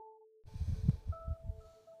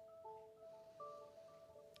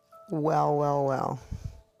Well.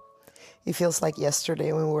 It feels like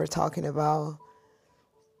yesterday when we were talking about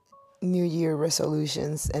New Year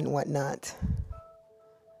resolutions and whatnot.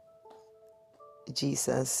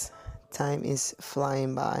 Jesus, time is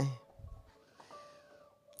flying by.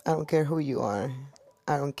 I don't care who you are.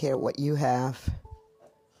 I don't care what you have.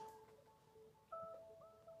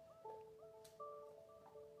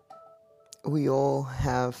 We all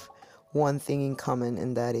have one thing in common,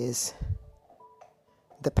 and that is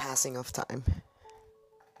the passing of time.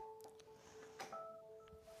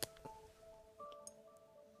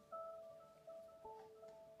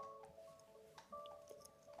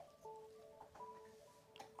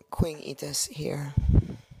 Queen Itas here,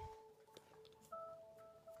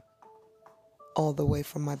 all the way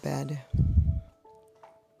from my bed.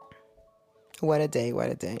 What a day, what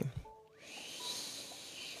a day.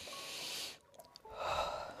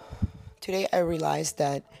 Today I realized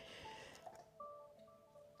that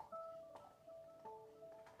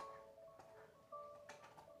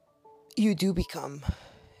you do become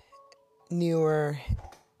newer,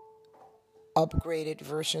 upgraded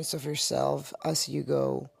versions of yourself as you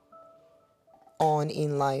go on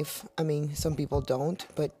in life. I mean, some people don't,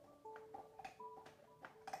 but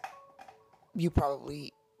you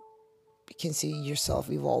probably can see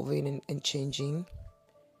yourself evolving and changing.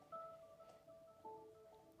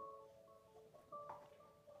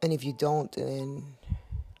 And if you don't, then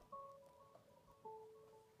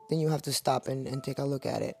you have to stop and take a look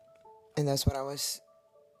at it. And that's what I was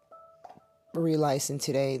realizing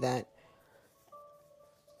today, that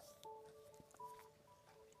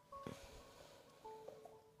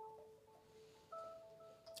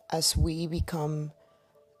as we become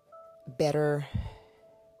better,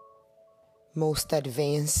 most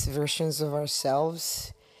advanced versions of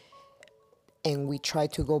ourselves, and we try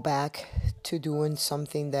to go back to doing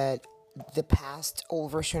something that the past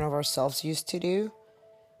old version of ourselves used to do,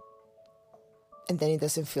 and then it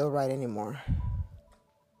doesn't feel right anymore.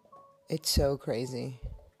 It's so crazy.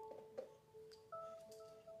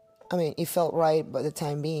 I mean, it felt right by the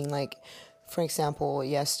time being. Like, for example,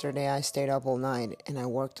 yesterday I stayed up all night and I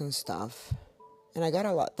worked on stuff. And I got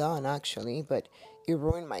a lot done, actually, but it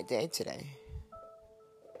ruined my day today.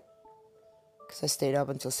 Because I stayed up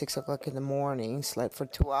until 6 o'clock in the morning, slept for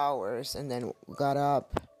 2 hours, and then got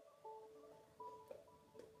up,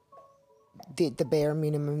 did the bare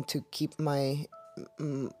minimum to keep my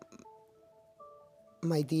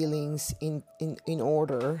dealings in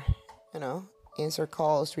order, answer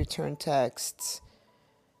calls, return texts,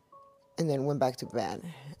 and then went back to bed.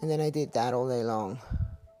 And then I did that all day long.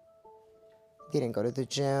 Didn't go to the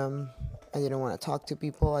gym. I didn't want to talk to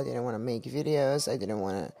people. I didn't want to make videos. I didn't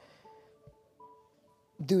want to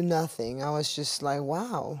do nothing. I was just like,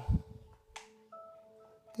 wow,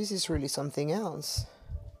 this is really something else.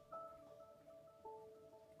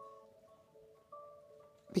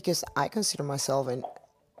 Because I consider myself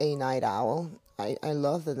a night owl. I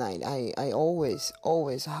love the night. I always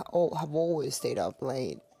have always stayed up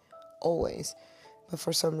late. Always. But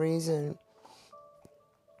for some reason,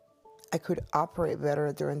 I could operate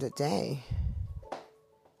better during the day.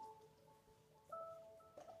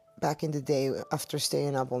 Back in the day, after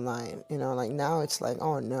staying up all night, like now it's like,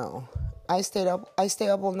 oh no, I stay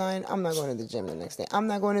up all night. I'm not going to the gym the next day. I'm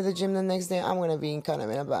going to be in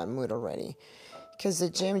a bad mood already, because the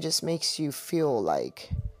gym just makes you feel like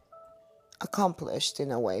accomplished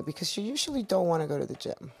in a way, because you usually don't want to go to the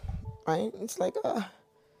gym, right? It's like,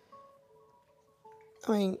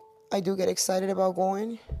 I do get excited about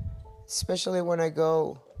going, especially when I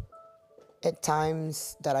go at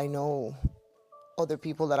times that I know other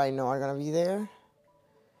people that I know are going to be there.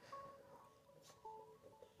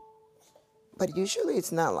 But usually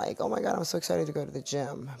it's not like, oh my God, I'm so excited to go to the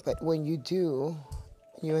gym. But when you do,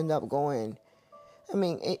 you end up going.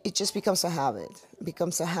 It just becomes a habit. It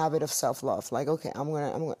becomes a habit of self-love. Like, okay,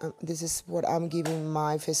 this is what I'm giving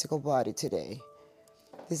my physical body today.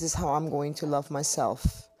 This is how I'm going to love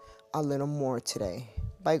myself a little more today,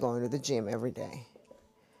 by going to the gym every day.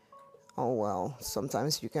 Oh, well,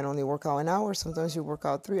 sometimes you can only work out an hour. Sometimes you work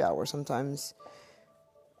out 3 hours. Sometimes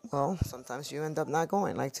you end up not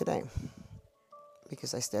going, like today,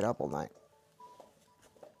 because I stayed up all night.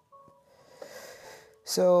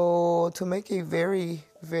 So, to make a very,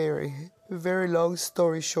 very, very long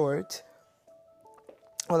story short,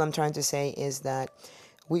 what I'm trying to say is that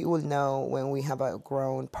we will know when we have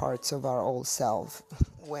outgrown parts of our old self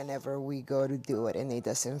whenever we go to do it and it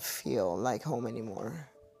doesn't feel like home anymore.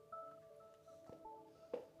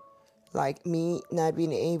 Like, me not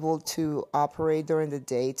being able to operate during the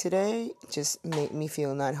day today just made me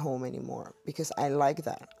feel not home anymore, because I like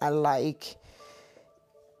that. I like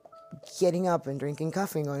getting up and drinking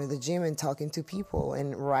coffee and going to the gym and talking to people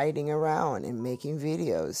and riding around and making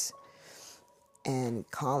videos and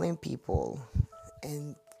calling people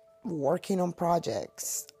and working on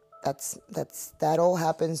projects. That all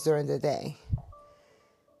happens during the day.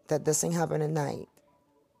 That doesn't happen at night,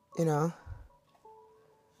 you know?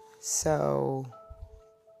 So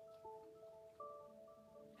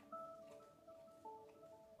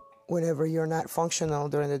whenever you're not functional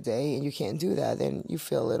during the day and you can't do that, then you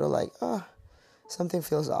feel a little like, oh, something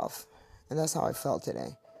feels off. And that's how I felt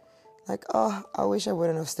today. Like, oh, I wish I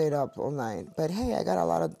wouldn't have stayed up all night. But hey, I got a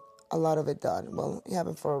lot of it done. Well, it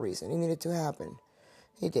happened for a reason. It needed to happen.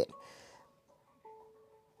 It did.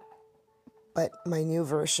 But my new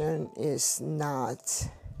version is not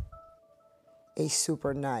a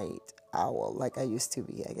super night owl like I used to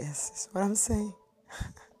be, I guess is what I'm saying.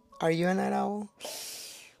 Are you a night owl?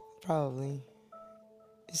 Probably.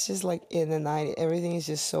 It's just like in the night, everything is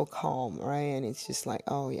just so calm, right? And it's just like,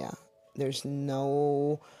 oh yeah, there's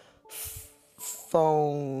no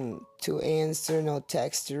phone to answer, no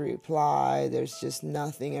text to reply. There's just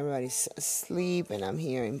nothing. Everybody's asleep, and I'm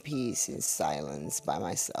here in peace, in silence, by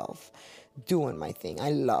myself, doing my thing.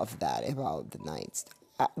 I love that about the nights.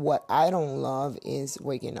 What I don't love is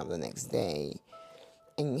waking up the next day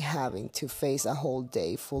and having to face a whole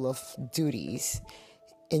day full of duties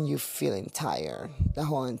and you feeling tired the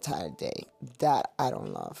whole entire day. That I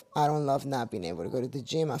don't love. I don't love not being able to go to the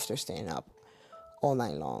gym after staying up all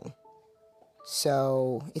night long.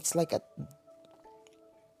 So it's like a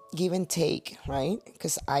give and take, right?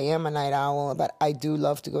 Because I am a night owl, but I do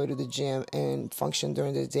love to go to the gym and function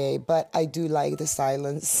during the day. But I do like the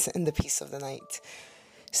silence and the peace of the night.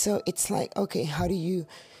 So it's like, okay, how do you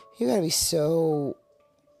gotta be so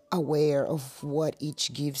aware of what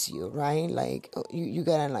each gives you, right? Like you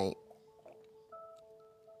gotta like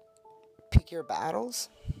pick your battles.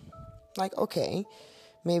 Like, okay,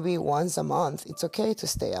 maybe once a month, it's okay to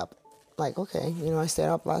stay up. Like, okay, I stayed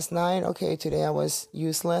up last night. Okay, today I was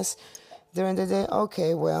useless during the day.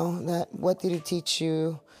 Okay, well, what did it teach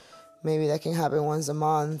you? Maybe that can happen once a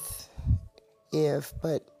month,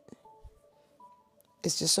 but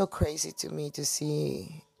it's just so crazy to me to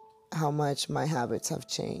see how much my habits have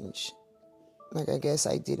changed. Like, I guess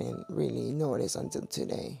I didn't really notice until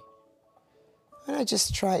today. And I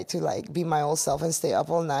just tried to, like, be my old self and stay up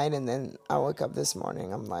all night, and then I woke up this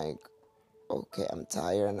morning, I'm like, okay, I'm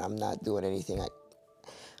tired and I'm not doing anything.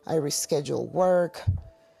 I rescheduled work.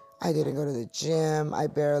 I didn't go to the gym. I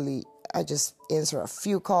just answered a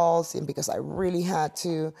few calls and because I really had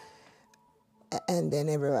to. And then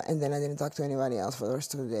I didn't talk to anybody else for the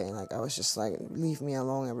rest of the day. Like, I was just like, leave me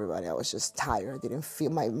alone, everybody. I was just tired. I didn't feel,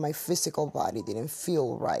 my physical body didn't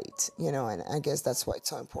feel right, and I guess that's why it's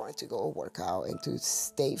so important to go work out and to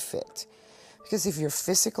stay fit. Because if your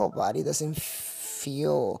physical body doesn't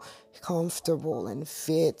feel comfortable and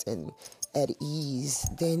fit and at ease,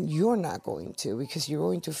 then you're not going to, because you're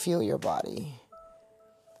going to feel your body.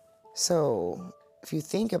 So if you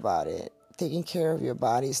think about it, taking care of your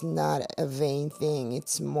body is not a vain thing.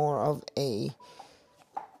 It's more of a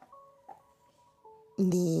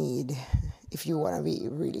need if you want to be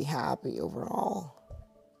really happy overall.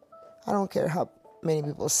 I don't care how many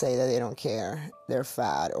people say that they don't care, they're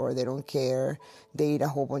fat, or they don't care, they eat a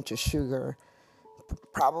whole bunch of sugar.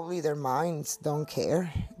 Probably their minds don't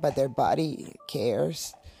care, but their body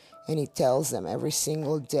cares. And it tells them every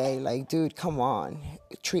single day, like, dude, come on,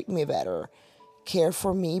 treat me better. Care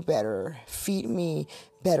for me better, feed me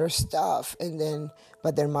better stuff,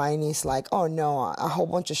 but their mind is like, oh no, a whole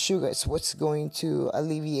bunch of sugar is what's going to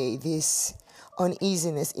alleviate this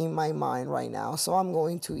uneasiness in my mind right now, so I'm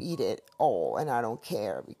going to eat it all, and I don't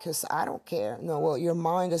care because I don't care. No, well, your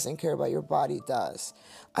mind doesn't care, but your body does.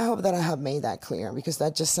 I hope that I have made that clear, because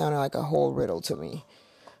that just sounded like a whole riddle to me.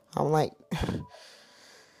 I'm like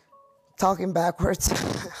talking backwards.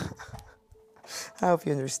 I hope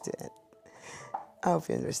you understand.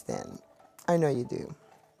 I know you do.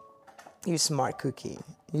 You smart cookie.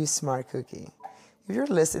 If you're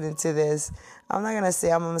listening to this, I'm not going to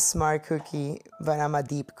say I'm a smart cookie, but I'm a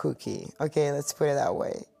deep cookie. Okay, let's put it that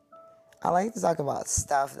way. I like to talk about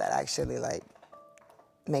stuff that actually, like,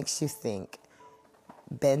 makes you think,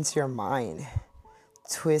 bends your mind,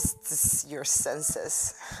 twists your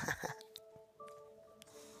senses.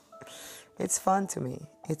 It's fun to me.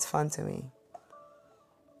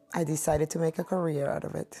 I decided to make a career out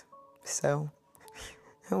of it. So,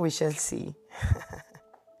 we shall see.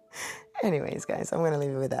 Anyways, guys, I'm going to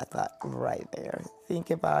leave you with that thought right there.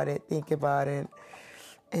 Think about it, and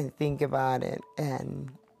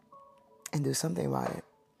do something about it.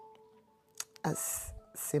 As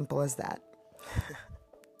simple as that.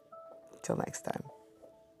 Till next time.